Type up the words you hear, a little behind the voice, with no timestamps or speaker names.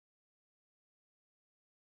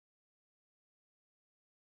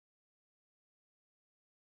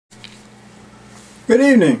Good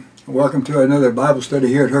evening. Welcome to another Bible study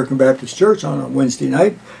here at Herkimer Baptist Church on a Wednesday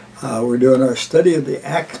night. We're doing our study of the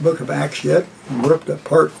book of Acts yet. We're up to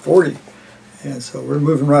part 40. And so we're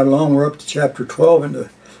moving right along. We're up to chapter 12 in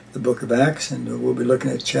the book of Acts. And we'll be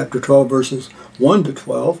looking at chapter 12 verses 1 to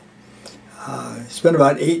 12. It's been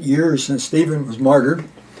about 8 years since Stephen was martyred.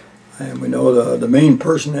 And we know the main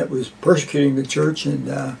person that was persecuting the church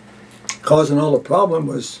and causing all the problem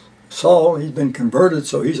was Saul. He's been converted,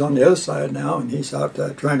 so he's on the other side now, and he's out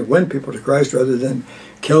trying to win people to Christ rather than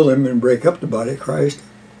kill them and break up the body of Christ.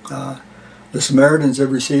 The Samaritans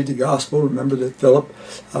have received the gospel. Remember that Philip,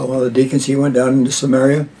 one of the deacons, he went down into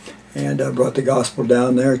Samaria and brought the gospel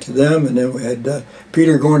down there to them. And then we had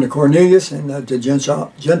Peter going to Cornelius, and the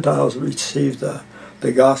Gentiles received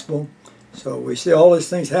the gospel. So we see all these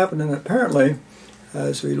things happening. Apparently,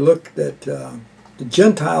 as we looked at the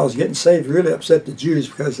Gentiles getting saved, really upset the Jews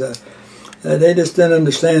because they just didn't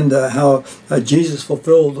understand how Jesus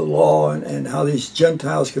fulfilled the law and how these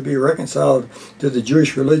Gentiles could be reconciled to the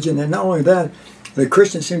Jewish religion. And not only that, the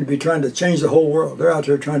Christians seem to be trying to change the whole world. They're out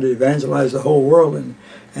there trying to evangelize the whole world, and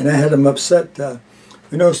that had them upset.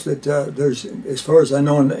 We noticed that there's, as far as I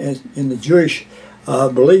know, in the Jewish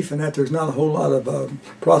belief in that, there's not a whole lot of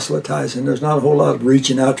proselytizing. There's not a whole lot of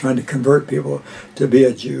reaching out trying to convert people to be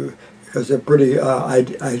a Jew, because they're pretty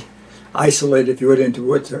isolated, if you would, into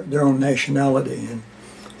what their own nationality. And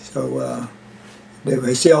so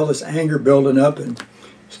they see all this anger building up. And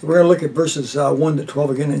so we're going to look at verses 1 to 12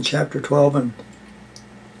 again in chapter 12. And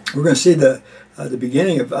we're going to see the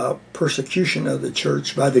beginning of persecution of the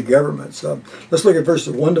church by the government. So let's look at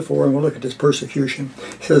verses 1 to 4, and we'll look at this persecution.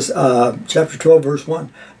 It says, chapter 12, verse 1,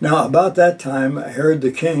 "Now about that time Herod the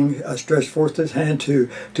king stretched forth his hand to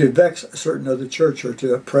vex certain of the church, or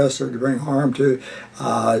to oppress, or to bring harm, to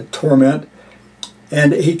torment.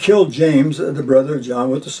 And he killed James, the brother of John,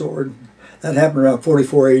 with the sword." That happened around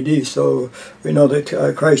 44 AD. So we know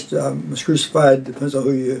that Christ was crucified, depends on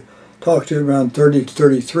who you talk to, around 30 to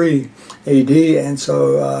 33 AD. And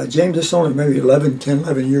so James, this is only maybe 11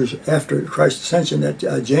 years after Christ's ascension, that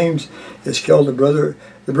James is killed, the brother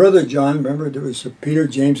of John. Remember, there was Peter,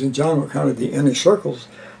 James, and John were kind of the inner circles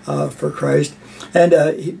for Christ. And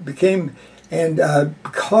he became,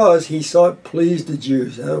 because he saw it pleased the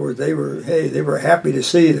Jews. In other words, they were happy to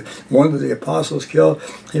see one of the apostles killed.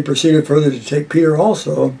 He proceeded further to take Peter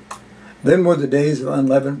also. Then were the days of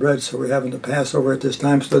unleavened bread, so we're having the Passover at this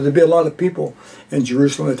time. So there'd be a lot of people in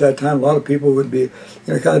Jerusalem at that time. A lot of people would be,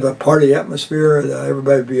 kind of a party atmosphere.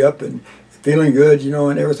 Everybody would be up and feeling good,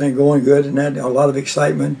 and everything going good, and that, a lot of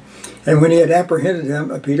excitement. And when he had apprehended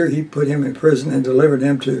him, Peter, he put him in prison and delivered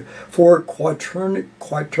him to 4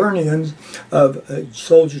 quaternions of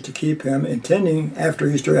soldiers to keep him, intending after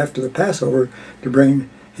Easter, after the Passover, to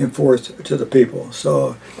bring him forth to the people.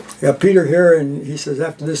 So we got Peter here, and he says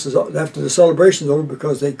after the celebration's over,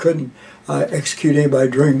 because they couldn't execute anybody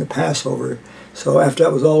during the Passover. So after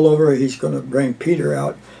that was all over, he's going to bring Peter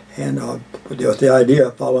out, and with the idea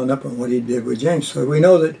of following up on what he did with James. So we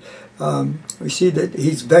know that we see that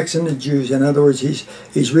he's vexing the Jews. In other words,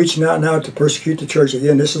 he's reaching out now to persecute the church.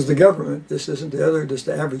 Again, this is the government. This isn't just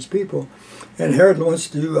the average people. And Herod wants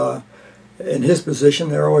to in his position,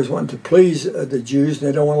 they're always wanting to please the Jews.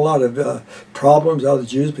 They don't want a lot of problems out of the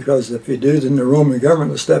Jews, because if you do, then the Roman government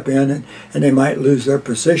will step in and they might lose their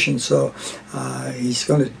position. So he's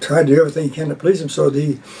going to try to do everything he can to please them. So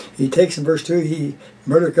he takes, in verse 2,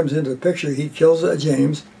 murder comes into the picture. He kills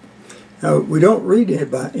James. Now, we don't read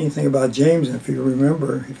anything about James, and if you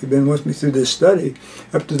remember, if you've been with me through this study,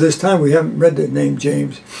 up to this time we haven't read the name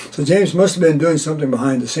James. So James must have been doing something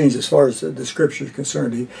behind the scenes as far as the scripture is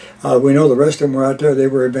concerned. We know the rest of them were out there, they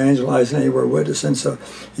were evangelizing, they were witnessing. So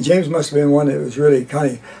James must have been one that was really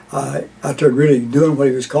kind of out there really doing what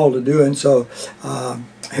he was called to do. And so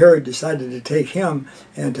Herod decided to take him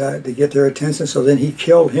and to get their attention, so then he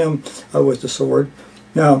killed him with the sword.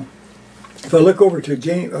 Now, if I look over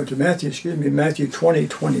to Matthew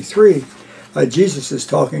 20:23, Jesus is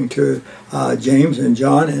talking to James and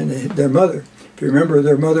John and their mother. If you remember,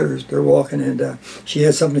 their mother, they're walking, and she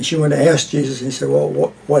had something she wanted to ask Jesus. And he said,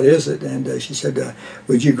 "Well, what is it?" And she said,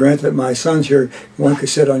 "Would you grant that my sons here, one could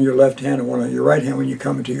sit on your left hand and one on your right hand when you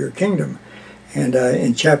come into your kingdom?" And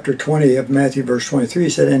in chapter 20 of Matthew, verse 23, he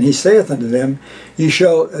said, "And he saith unto them, Ye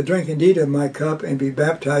shall drink indeed of my cup, and be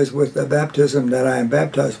baptized with the baptism that I am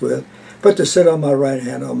baptized with. But to sit on my right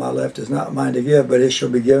hand or on my left is not mine to give, but it shall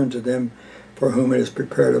be given to them for whom it is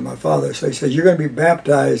prepared of my Father. So he says, you're going to be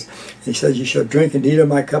baptized. He says, you shall drink and eat of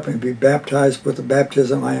my cup and be baptized with the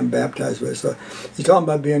baptism I am baptized with. So he's talking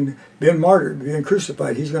about being martyred, being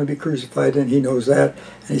crucified. He's going to be crucified, and he knows that.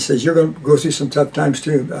 And he says, you're going to go through some tough times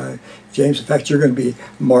too, James. In fact, you're going to be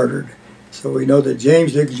martyred. So we know that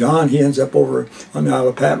James did. John, he ends up over on the Isle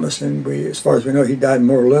of Patmos, and as far as we know, he died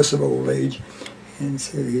more or less of old age. And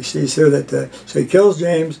so he sees here that, so he kills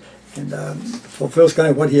James and fulfills kind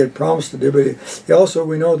of what he had promised to do. But he also,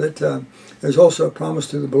 we know that there's also a promise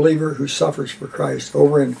to the believer who suffers for Christ.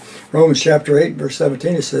 Over in Romans chapter 8, verse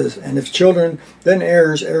 17, it says, and if children, then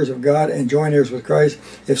heirs, heirs of God, and joint heirs with Christ,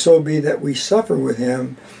 if so be that we suffer with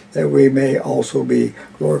him, that we may also be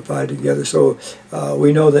glorified together. So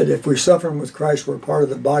we know that if we're suffering with Christ, we're part of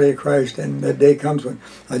the body of Christ, and that day comes when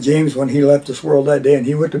James, when he left this world that day, and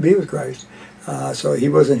he went to be with Christ. So he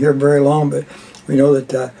wasn't here very long, but we know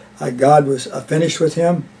that God was finished with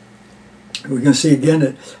him. We can see again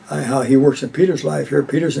that how he works in Peter's life here.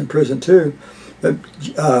 Peter's in prison too, but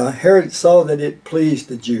Herod saw that it pleased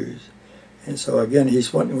the Jews, and so again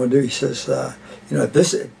he's wanting to do. He says, you know, if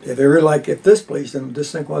this pleased him,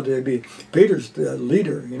 just think what they'd be. Peter's the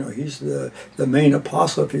leader. You know, he's the main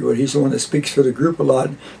apostle, if you would. He's the one that speaks for the group a lot.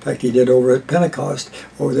 In fact, he did over at Pentecost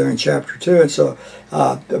over there in chapter 2. And so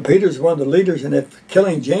Peter's one of the leaders. And if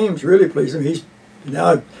killing James really pleased him,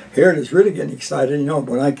 now Herod is really getting excited. You know,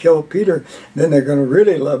 when I kill Peter, then they're going to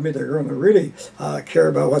really love me. They're going to really care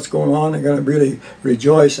about what's going on. They're going to really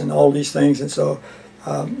rejoice and all these things. And so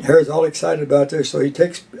Herod's all excited about this. So he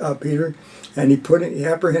takes Peter, and he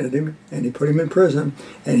apprehended him, and he put him in prison,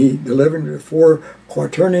 and he delivered him to 4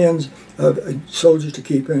 quaternions of soldiers to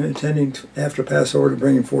keep him, intending after Passover to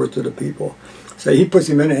bring him forth to the people. So he puts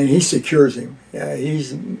him in, and he secures him.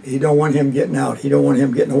 He don't want him getting out. He don't want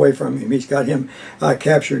him getting away from him. He's got him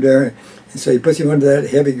captured there, and so he puts him under that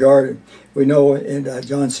heavy guard. And we know in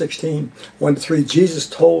John 16, 1-3, Jesus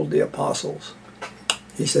told the apostles.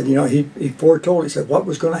 He said, you know, he foretold, he said, what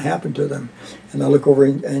was going to happen to them. And I look over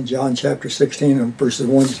in John chapter 16, and verses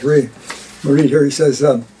 1-3. We read here, he says,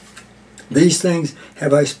 these things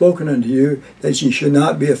have I spoken unto you, that you should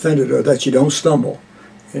not be offended, or that you don't stumble.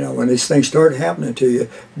 You know, when these things start happening to you,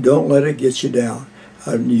 don't let it get you down.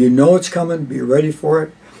 You know it's coming, be ready for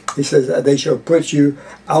it. He says, they shall put you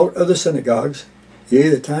out of the synagogues. Yea,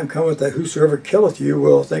 the time cometh that whosoever killeth you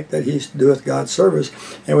will think that he doeth God's service.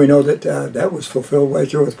 And we know that that was fulfilled right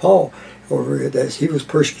there with Paul. Over as he was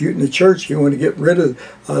persecuting the church, he wanted to get rid of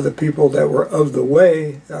the people that were of the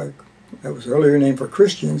way. That was earlier named for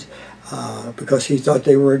Christians, because he thought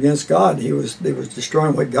they were against God. They was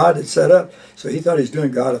destroying what God had set up. So he thought he was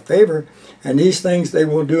doing God a favor. And these things they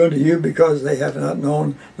will do unto you, because they have not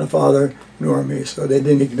known the Father nor me. So they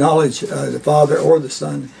didn't acknowledge the Father or the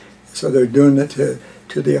Son. So they're doing it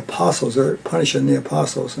to the apostles. They're punishing the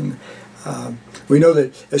apostles. And we know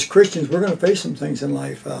that as Christians, we're going to face some things in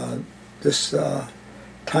life. This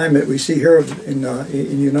time that we see here in the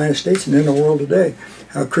United States and in the world today,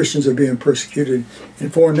 how Christians are being persecuted in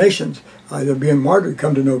foreign nations. They're being martyred,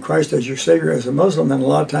 come to know Christ as your Savior as a Muslim, and a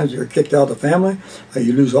lot of times you're kicked out of the family.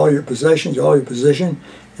 You lose all your possessions, all your position,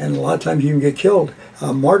 and a lot of times you can get killed,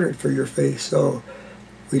 martyred for your faith. So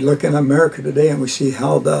we look in America today and we see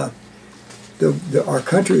how our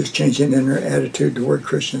country is changing in their attitude toward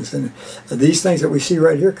Christians. And these things that we see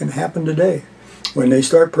right here can happen today. When they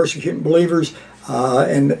start persecuting believers,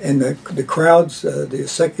 and the crowds, the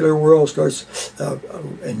secular world starts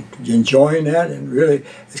enjoying that, and really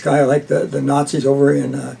it's kind of like the Nazis over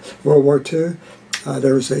in World War II.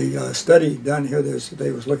 There was a study done here.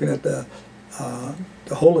 They was looking at the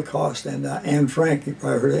Holocaust, and Anne Frank, you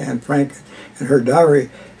probably heard of Anne Frank and her diary,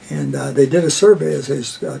 and they did a survey as they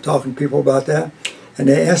was talking to people about that, and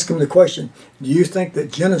they asked them the question, do you think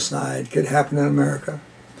that genocide could happen in America?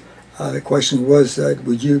 The question was,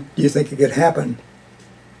 do you think it could happen?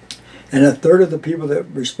 And 1/3 of the people that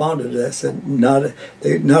responded to that said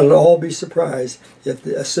they'd not at all be surprised if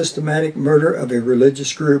a systematic murder of a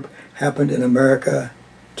religious group happened in America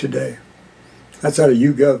today. That's out of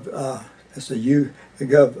YouGov. That's a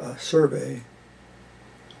YouGov survey.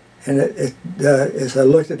 And as I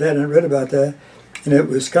looked at that and read about that, and it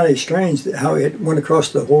was kind of strange how it went across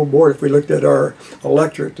the whole board. If we looked at our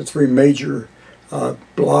electorate, the 3 major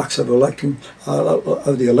blocks of the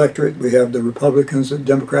electorate, we have the Republicans, the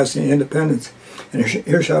Democrats, and the Independents. And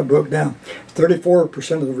here's how it broke down.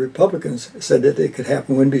 34% of the Republicans said that it could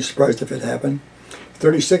happen, wouldn't be surprised if it happened.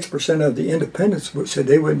 36% of the Independents said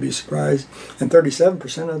they wouldn't be surprised, and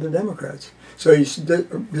 37% of the Democrats. So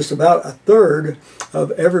just about 1/3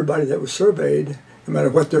 of everybody that was surveyed, no matter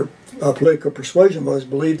what their political persuasion was,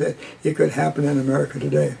 believed that it could happen in America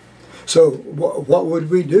today. So what would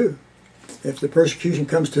we do if the persecution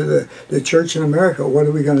comes to the church in America? What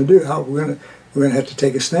are we going to do? We're going to have to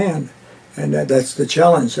take a stand, and that's the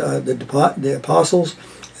challenge. The apostles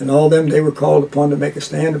and all them, they were called upon to make a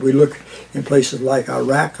stand. We look in places like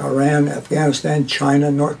Iraq, Iran, Afghanistan, China,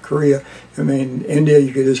 North Korea. I mean, India.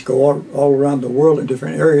 You could just go all around the world in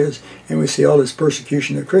different areas, and we see all this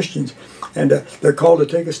persecution of Christians, and they're called to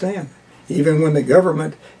take a stand. Even when the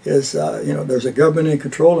government is, there's a government in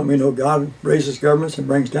control, and we know God raises governments and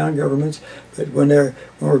brings down governments. But when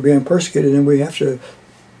we're being persecuted, then we have to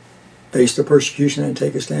face the persecution and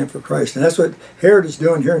take a stand for Christ. And that's what Herod is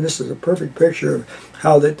doing here. And this is a perfect picture of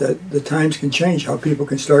how the times can change, how people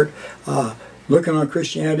can start looking on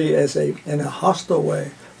Christianity in a hostile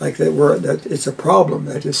way. Like that it's a problem,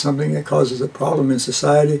 that is something that causes a problem in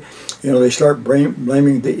society. They start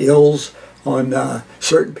blaming the ills on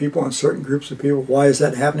certain people, on certain groups of people. Why is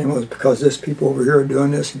that happening? Well, it's because this people over here are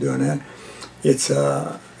doing this and doing that. It's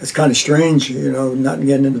kind of strange, not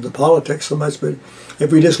getting into the politics so much, but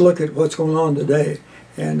if we just look at what's going on today,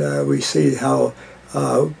 and we see how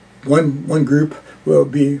one group will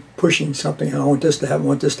be pushing something. I want this to happen,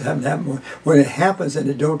 want this to happen. When it happens and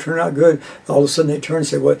it don't turn out good, all of a sudden they turn and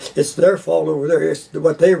say, well, it's their fault over there. It's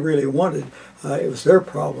what they really wanted. It was their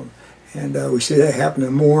problem. And we see that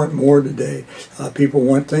happening more and more today. People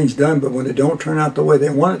want things done, but when it don't turn out the way they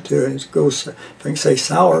want it to, and it goes, if I can say,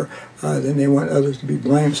 sour, then they want others to be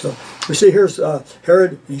blamed. So we see here's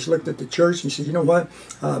Herod. He's looked at the church and he said, you know what?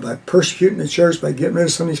 By persecuting the church, by getting rid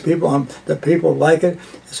of some of these people, the people like it.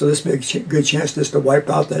 So this would be a good chance just to wipe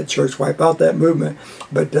out that church, wipe out that movement.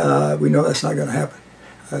 But we know that's not going to happen.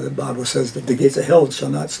 The Bible says that the gates of hell shall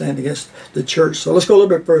not stand against the church. So let's go a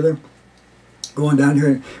little bit further. Going down here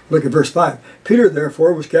and look at verse 5. Peter,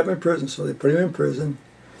 therefore, was kept in prison, so they put him in prison.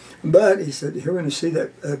 But, he said, here we're going to see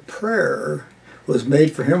that a prayer was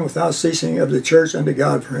made for him without ceasing of the church unto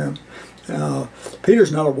God for him. Now,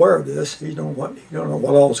 Peter's not aware of this. He don't know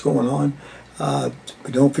what all is going on.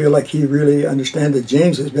 We don't feel like he really understands that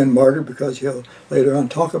James has been martyred, because he'll later on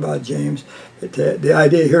talk about James. But the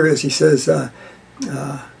idea here is, he says,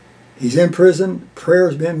 he's in prison, prayer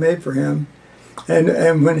has been made for him.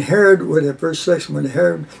 And when Herod would have, verse 6, when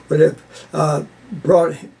Herod would have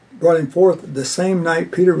brought him forth the same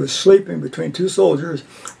night, Peter was sleeping between two soldiers,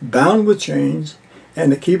 bound with chains,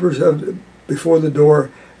 and the keepers before the door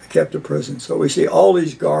kept the prison. So we see all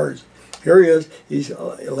these guards. Here he is. He's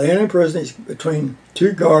laying in prison. He's between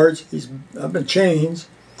two guards. He's up in chains,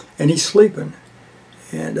 and he's sleeping.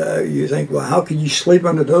 And you think, well, how can you sleep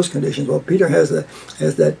under those conditions? Well, Peter has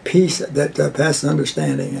that peace that passes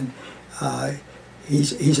understanding, and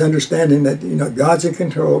he's understanding that God's in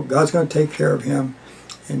control. God's going to take care of him,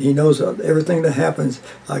 and he knows everything that happens.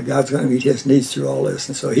 God's going to meet his needs through all this,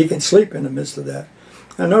 and so he can sleep in the midst of that.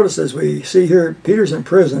 Now, notice as we see here, Peter's in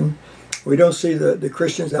prison. We don't see the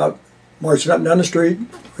Christians out marching up and down the street.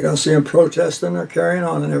 We don't see them protesting or carrying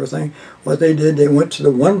on and everything. What they did, they went to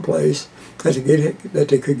the one place that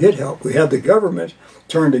they could get help. We have the government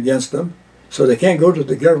turned against them, so they can't go to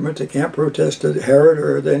the government. They can't protest to Herod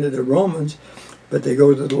or any of the Romans. But they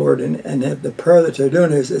go to the Lord, and the prayer that they're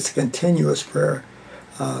doing it's a continuous prayer.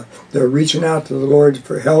 They're reaching out to the Lord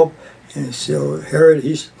for help, and so Herod,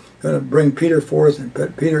 he's going to bring Peter forth and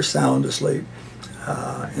put Peter sound asleep.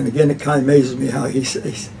 And again, it kind of amazes me how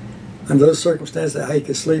he's under those circumstances, how he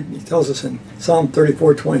could sleep. He tells us in Psalm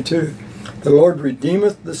 34:22, the Lord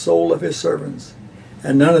redeemeth the soul of his servants,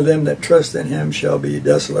 and none of them that trust in him shall be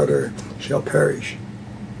desolate or shall perish.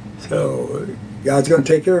 So God's going to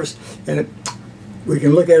take care of us, and we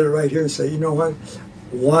can look at it right here and say, you know what?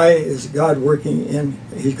 Why is God working in?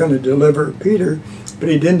 He's going to deliver Peter, but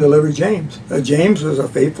he didn't deliver James. James was a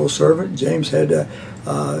faithful servant. James had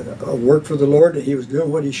a work for the Lord, and he was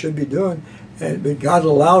doing what he should be doing. But God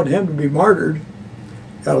allowed him to be martyred.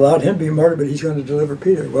 God allowed him to be martyred, but he's going to deliver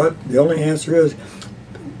Peter. Well, the only answer is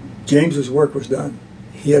James's work was done.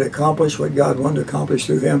 He had accomplished what God wanted to accomplish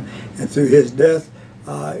through him, and through his death,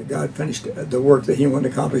 God finished the work that he wanted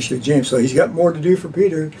to accomplish through James. So he's got more to do for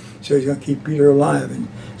Peter, so he's going to keep Peter alive. And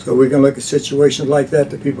so we can look at situations like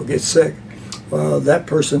that people get sick. Well, that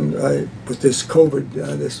person with this COVID,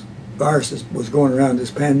 this virus was going around,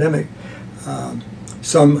 this pandemic,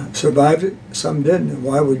 some survived it, some didn't. And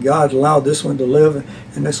why would God allow this one to live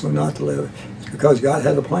and this one not to live? It's because God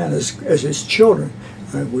had a plan as his children.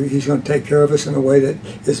 He's going to take care of us in a way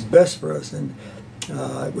that is best for us. And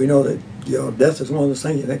we know that death is one of those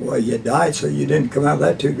things. You think, well, you died, so you didn't come out of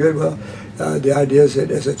that too good. Well, the idea is that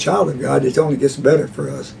as a child of God, it only gets better for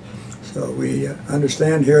us. So we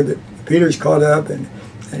understand here that Peter's caught up, and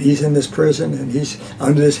he's in this prison, and he's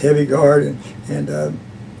under this heavy guard, and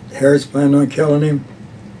Herod's planning on killing him.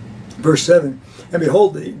 Verse 7, and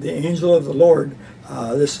behold, the angel of the Lord,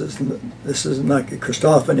 this is like a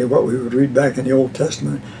Christophany, what we would read back in the Old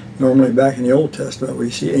Testament. Normally back in the Old Testament,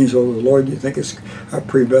 we see angel of the Lord, you think it's a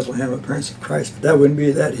pre-Bethlehem appearance of Christ, but that wouldn't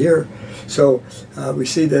be that here. So we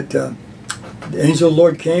see that the angel of the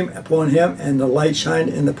Lord came upon him, and the light shined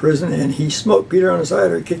in the prison, and he smote Peter on the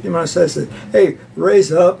side, or he kicked him on the side, and said, hey,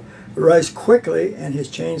 rise up, rise quickly, and his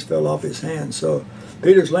chains fell off his hands. So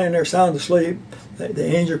Peter's laying there sound asleep. The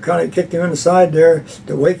angel kind of kicked him in the side there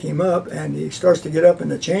to wake him up, and he starts to get up,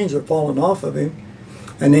 and the chains are falling off of him.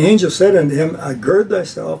 And the angel said unto him, gird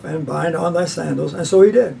thyself, and bind on thy sandals. And so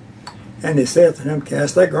he did. And he saith to him,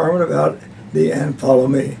 cast thy garment about thee, and follow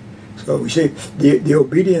me. So we see the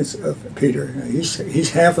obedience of Peter.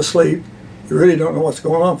 He's half asleep. You really don't know what's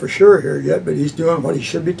going on for sure here yet, but he's doing what he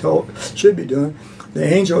should be doing. The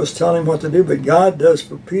angel is telling him what to do, but God does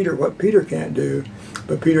for Peter what Peter can't do,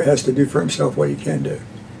 but Peter has to do for himself what he can do.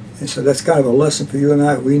 And so that's kind of a lesson for you and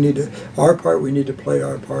I. We need to play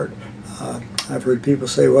our part. I've heard people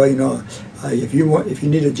say, well, you know, if you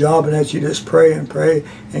need a job and that, you just pray and pray,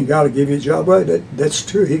 and God will give you a job. Well, that's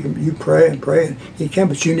true. You pray and pray, and He can,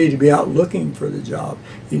 but you need to be out looking for the job.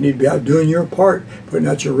 You need to be out doing your part, putting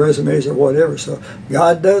out your resumes or whatever. So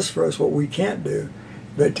God does for us what we can't do,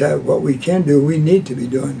 but what we can do, we need to be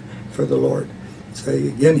doing for the Lord. So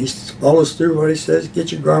again, He follows through what He says,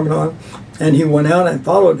 get your garment on. And he went out and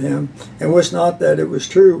followed him, and wished not that it was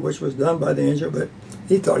true, which was done by the angel, but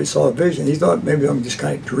he thought he saw a vision. He thought, maybe I'm just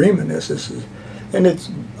kind of dreaming this. And it's,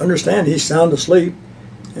 understand, he's sound asleep,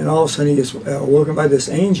 and all of a sudden he gets woken by this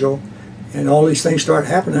angel, and all these things start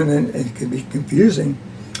happening, and it could be confusing.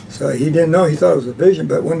 So he didn't know, he thought it was a vision,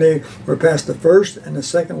 but when they were past the first and the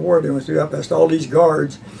second ward, they went through past all these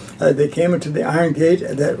guards, they came into the iron gate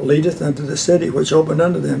that leadeth unto the city, which opened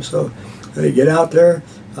unto them. So they get out there,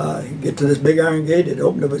 get to this big iron gate, it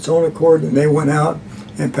opened of its own accord, and they went out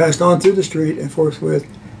and passed on through the street, and forthwith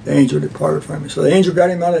the angel departed from him. So the angel got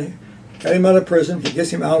him out of prison. He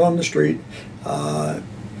gets him out on the street.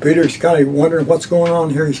 Peter's kind of wondering what's going on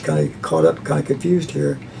here. He's kind of caught up, kind of confused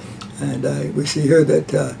here. And we see here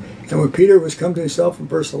that, and when Peter was come to himself in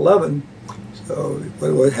verse 11, so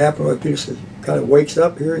what happened was Peter said, kind of wakes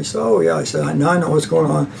up here and says, oh yeah, I said, I know what's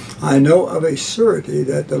going on. I know of a surety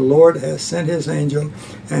that the Lord has sent His angel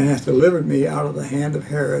and hath delivered me out of the hand of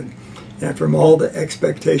Herod, and from all the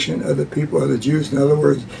expectation of the people of the Jews. In other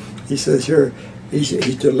words, he says here,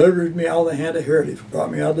 he delivered me out of the hand of Herod. He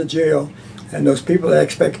brought me out of the jail. And those people, the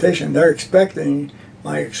expectation, they're expecting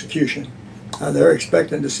my execution. They're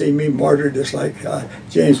expecting to see me martyred just like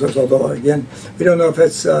James was. Although, again, we don't know if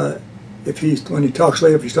it's, when he talks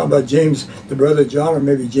later, if he's talking about James, the brother of John, or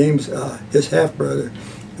maybe James, his half-brother.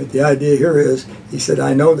 But the idea here is, he said,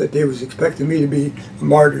 I know that they was expecting me to be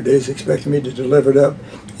martyred. They was expecting me to deliver it up.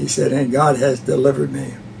 He said, and God has delivered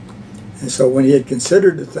me. And so when he had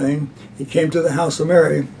considered the thing, he came to the house of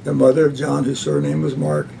Mary, the mother of John, whose surname was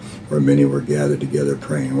Mark, where many were gathered together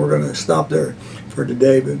praying. We're going to stop there for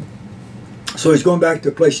today. But so he's going back to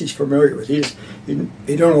a place he's familiar with.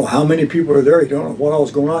 He don't know how many people are there. He don't know what all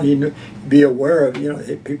is going on. He'd be aware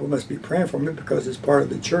of, people must be praying for him because it's part of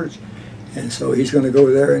the church. And so he's going to go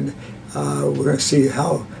there, and we're going to see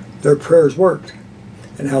how their prayers worked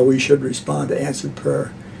and how we should respond to answered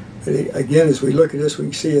prayer. But again, as we look at this, we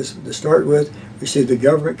can see, as to start with, we see the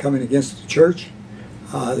government coming against the church,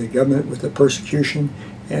 the government with the persecution,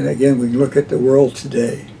 and again, we can look at the world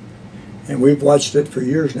today. And we've watched it for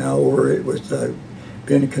years now, where it was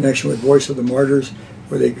being in connection with Voice of the Martyrs,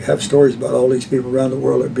 where they have stories about all these people around the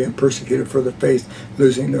world that are being persecuted for their faith,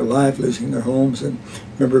 losing their life, losing their homes. And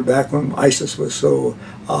remember back when ISIS was so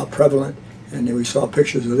prevalent, and then we saw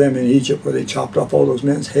pictures of them in Egypt where they chopped off all those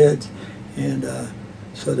men's heads. And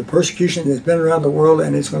so the persecution has been around the world,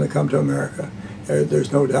 and it's going to come to America.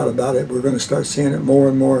 There's no doubt about it. We're going to start seeing it more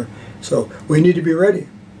and more. So we need to be ready.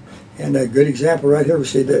 And a good example right here, we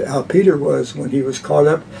see that how Peter was when he was caught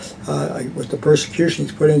up with the persecution.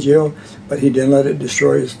 He's put in jail, but he didn't let it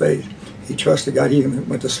destroy his faith. He trusted God. He even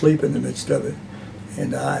went to sleep in the midst of it.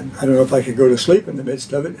 And I don't know if I could go to sleep in the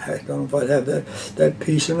midst of it. I don't know if I'd have that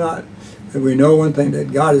peace or not. But we know one thing,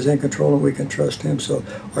 that God is in control and we can trust Him. So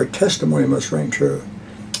our testimony must ring true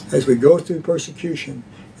as we go through persecution.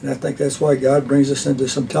 And I think that's why God brings us into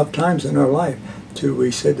some tough times in our life. We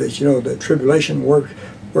said that, the tribulation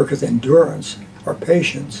worketh endurance or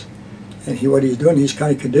patience. And what He's doing, He's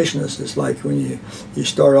kind of conditioning us. It's like when you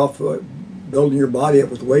start off building your body up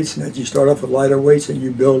with weights, and that you start off with lighter weights and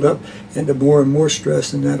you build up into more and more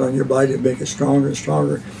stress and that on your body to make it stronger and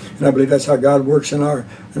stronger. And I believe that's how God works in our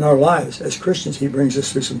lives. As Christians, He brings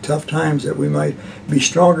us through some tough times that we might be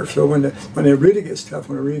stronger. So when it really gets tough,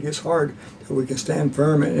 when it really gets hard, that we can stand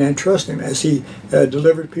firm and trust Him. As He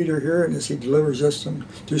delivered Peter here, and as He delivers us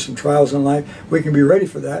through some trials in life, we can be ready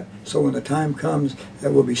for that. So when the time comes,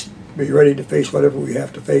 that we'll be ready to face whatever we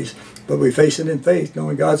have to face. But we face it in faith,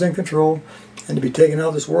 knowing God's in control. And to be taken out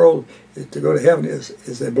of this world, to go to heaven,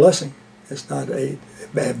 is a blessing. It's not a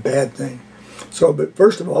bad thing. So, but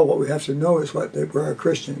first of all, what we have to know is that we're a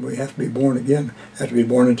Christian. We have to be born again. We have to be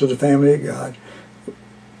born into the family of God.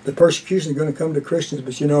 The persecution is going to come to Christians,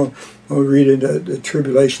 but you know, when we read into the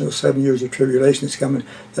tribulation, those 7 years of tribulation is coming,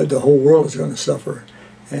 that the whole world is going to suffer.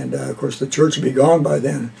 And of course, the church will be gone by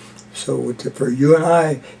then. So for you and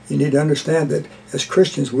I, you need to understand that as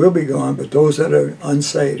Christians, we'll be gone, but those that are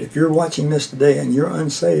unsaved, if you're watching this today and you're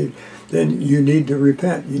unsaved, then you need to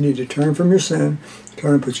repent. You need to turn from your sin,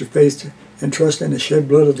 turn and put your faith and trust in the shed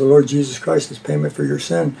blood of the Lord Jesus Christ as payment for your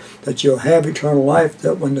sin, that you'll have eternal life,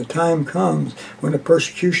 that when the time comes, when the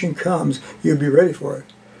persecution comes, you'll be ready for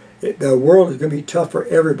it. The world is going to be tough for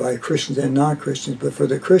everybody, Christians and non-Christians, but for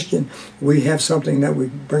the Christian, we have something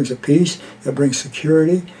that brings a peace, that brings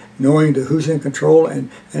security, knowing that who's in control, and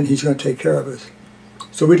He's going to take care of us.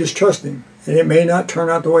 So we just trust Him, and it may not turn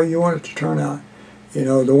out the way you want it to turn out. You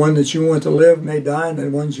know, the one that you want to live may die, and the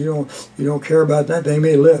ones you don't care about, that they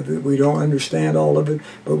may live. We don't understand all of it,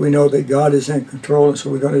 but we know that God is in control, and so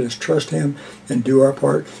we're going to just trust Him and do our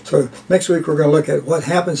part. So next week we're going to look at what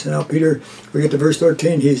happens now. Peter, we get to verse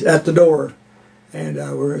 13, he's at the door, and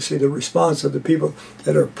we're going to see the response of the people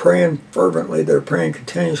that are praying fervently, they're praying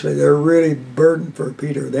continuously, they're really burdened for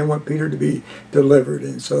Peter. They want Peter to be delivered,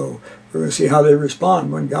 and so we're going to see how they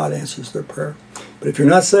respond when God answers their prayer. But if you're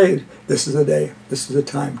not saved, this is the day, this is the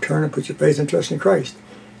time. Turn and put your faith and trust in Christ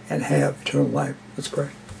and have eternal life. Let's pray.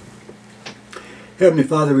 Heavenly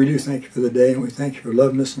Father, we do thank You for the day, and we thank You for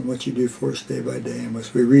loving us and what You do for us day by day. And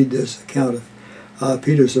as we read this account of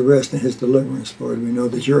Peter's arrest and his deliverance, Lord, we know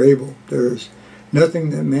that You're able. There's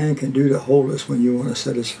nothing that man can do to hold us when You want to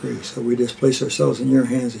set us free. So we just place ourselves in Your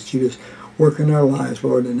hands, that You just work in our lives,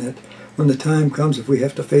 Lord, and that when the time comes, if we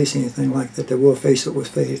have to face anything like that, that we'll face it with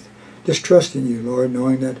faith. Just trust in You, Lord,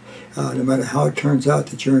 knowing that no matter how it turns out,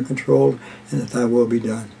 that You're in control and that Thy will be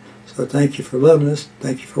done. So thank You for loving us.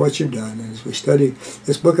 Thank You for what You've done. And as we study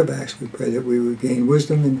this book of Acts, we pray that we would gain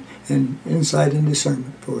wisdom and insight and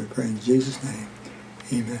discernment. For we pray in Jesus' name.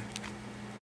 Amen.